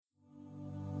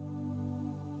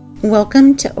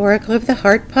Welcome to Oracle of the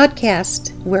Heart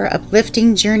podcast, where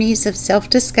uplifting journeys of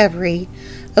self-discovery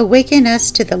awaken us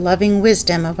to the loving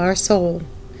wisdom of our soul.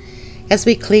 As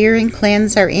we clear and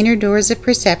cleanse our inner doors of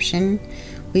perception,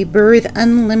 we birth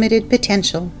unlimited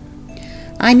potential.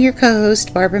 I'm your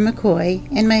co-host, Barbara McCoy,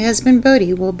 and my husband,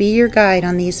 Bodhi, will be your guide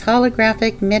on these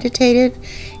holographic, meditative,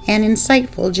 and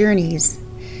insightful journeys.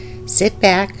 Sit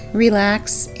back,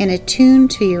 relax, and attune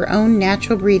to your own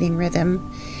natural breathing rhythm,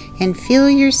 and feel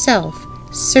yourself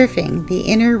surfing the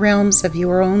inner realms of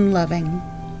your own loving.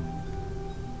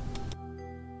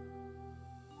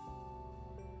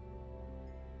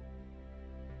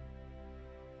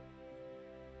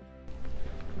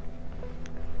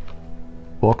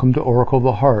 Welcome to Oracle of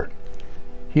the Heart.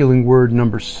 Healing word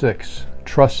number 6,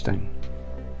 trusting.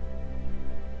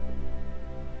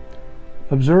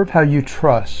 Observe how you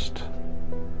trust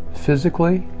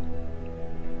physically,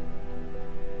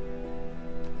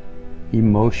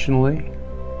 emotionally,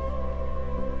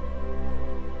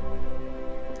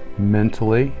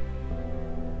 mentally,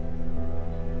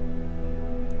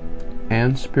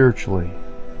 and spiritually.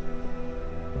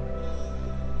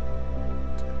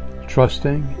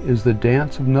 Trusting is the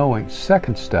dance of knowing.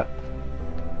 Second step.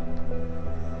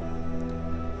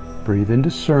 Breathe in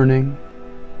discerning.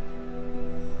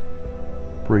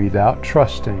 Breathe out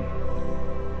trusting.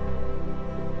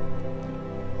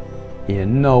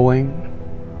 In knowing.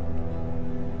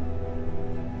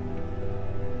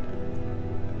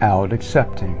 Out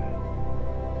accepting.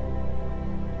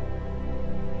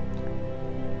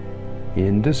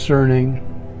 In discerning.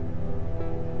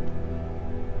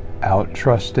 Out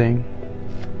trusting.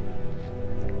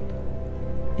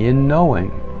 In knowing.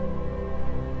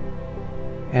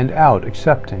 And out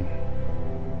accepting.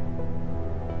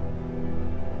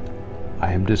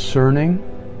 I am discerning.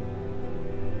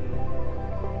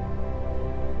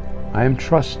 I am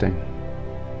trusting.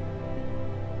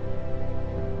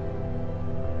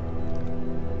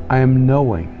 I am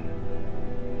knowing.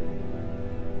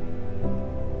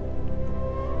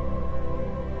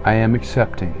 I am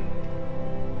accepting.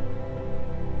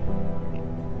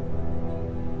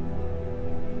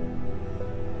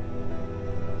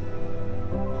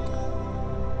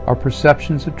 Our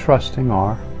perceptions of trusting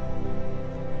are: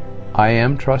 I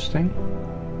am trusting.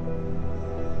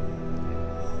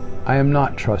 I am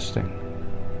not trusting.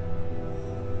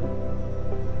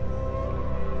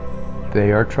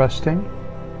 They are trusting.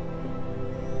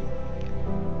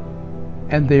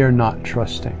 And they are not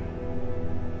trusting.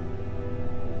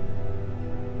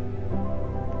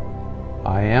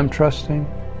 I am trusting.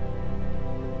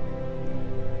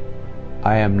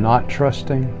 I am not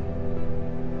trusting.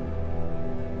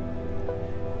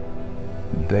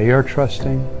 They are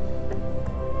trusting.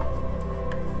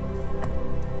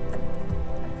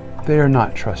 They are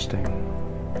not trusting.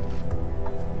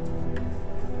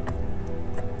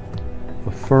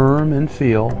 Affirm and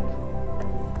feel,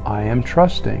 I am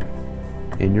trusting,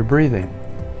 in your breathing.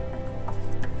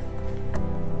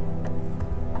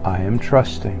 I am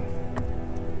trusting.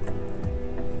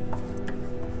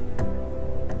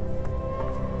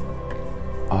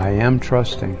 I am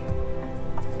trusting.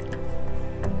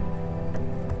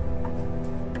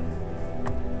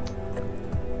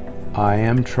 I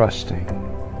am trusting.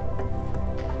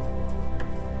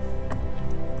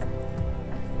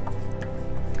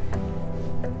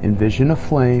 Envision a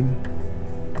flame,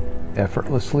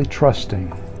 effortlessly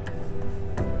trusting.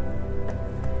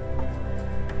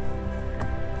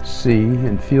 See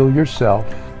and feel yourself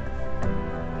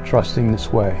trusting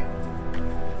this way.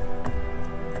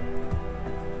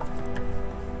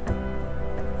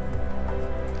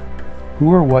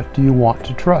 Who or what do you want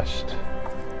to trust?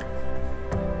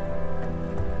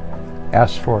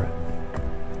 Ask for it.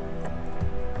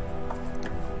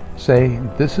 Say,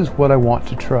 this is what I want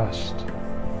to trust.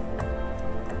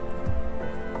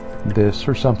 This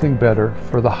or something better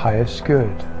for the highest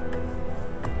good.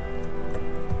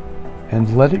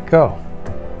 And let it go.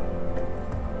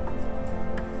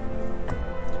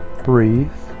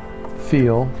 Breathe,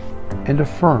 feel, and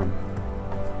affirm.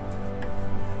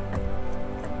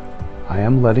 I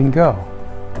am letting go.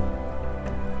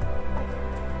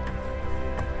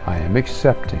 I am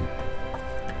accepting.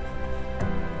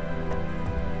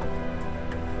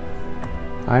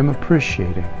 I am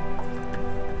appreciating.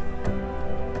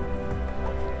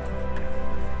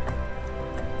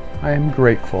 I am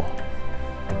grateful.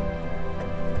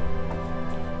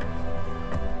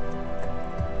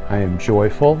 I am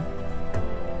joyful.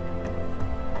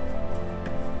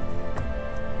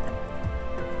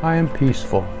 I am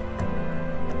peaceful.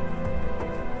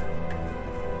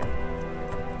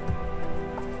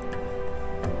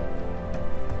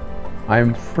 I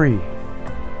am free.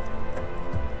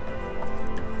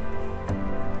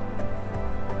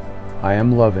 I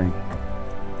am loving.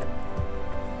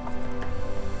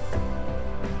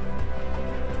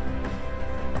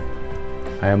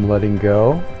 I am letting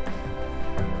go.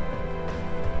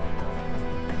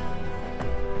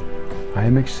 I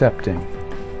am accepting.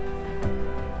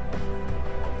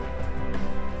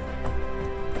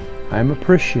 I am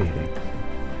appreciating.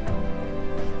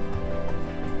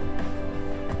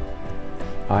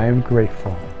 I am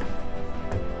grateful.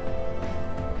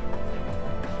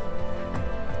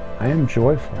 I am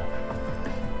joyful.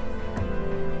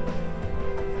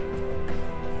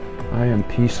 I am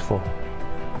peaceful.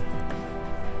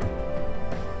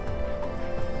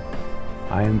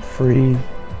 I am free.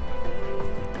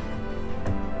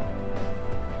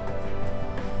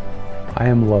 I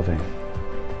am loving.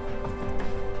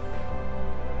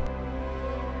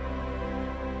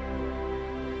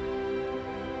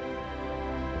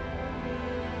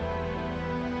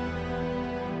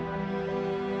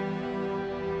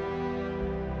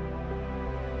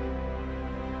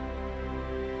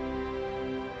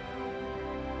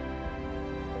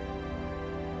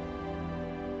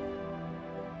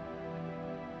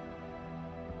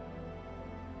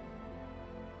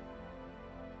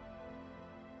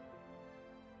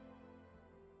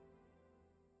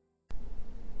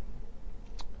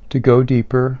 To go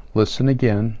deeper, listen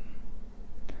again.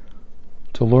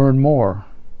 To learn more,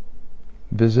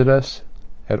 visit us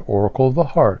at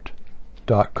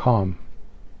oracleoftheheart.com.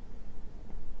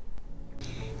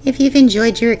 If you've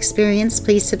enjoyed your experience,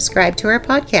 please subscribe to our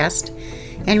podcast.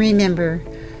 And remember,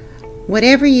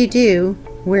 whatever you do,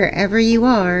 wherever you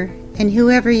are, and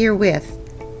whoever you're with,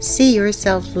 see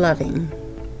yourself loving.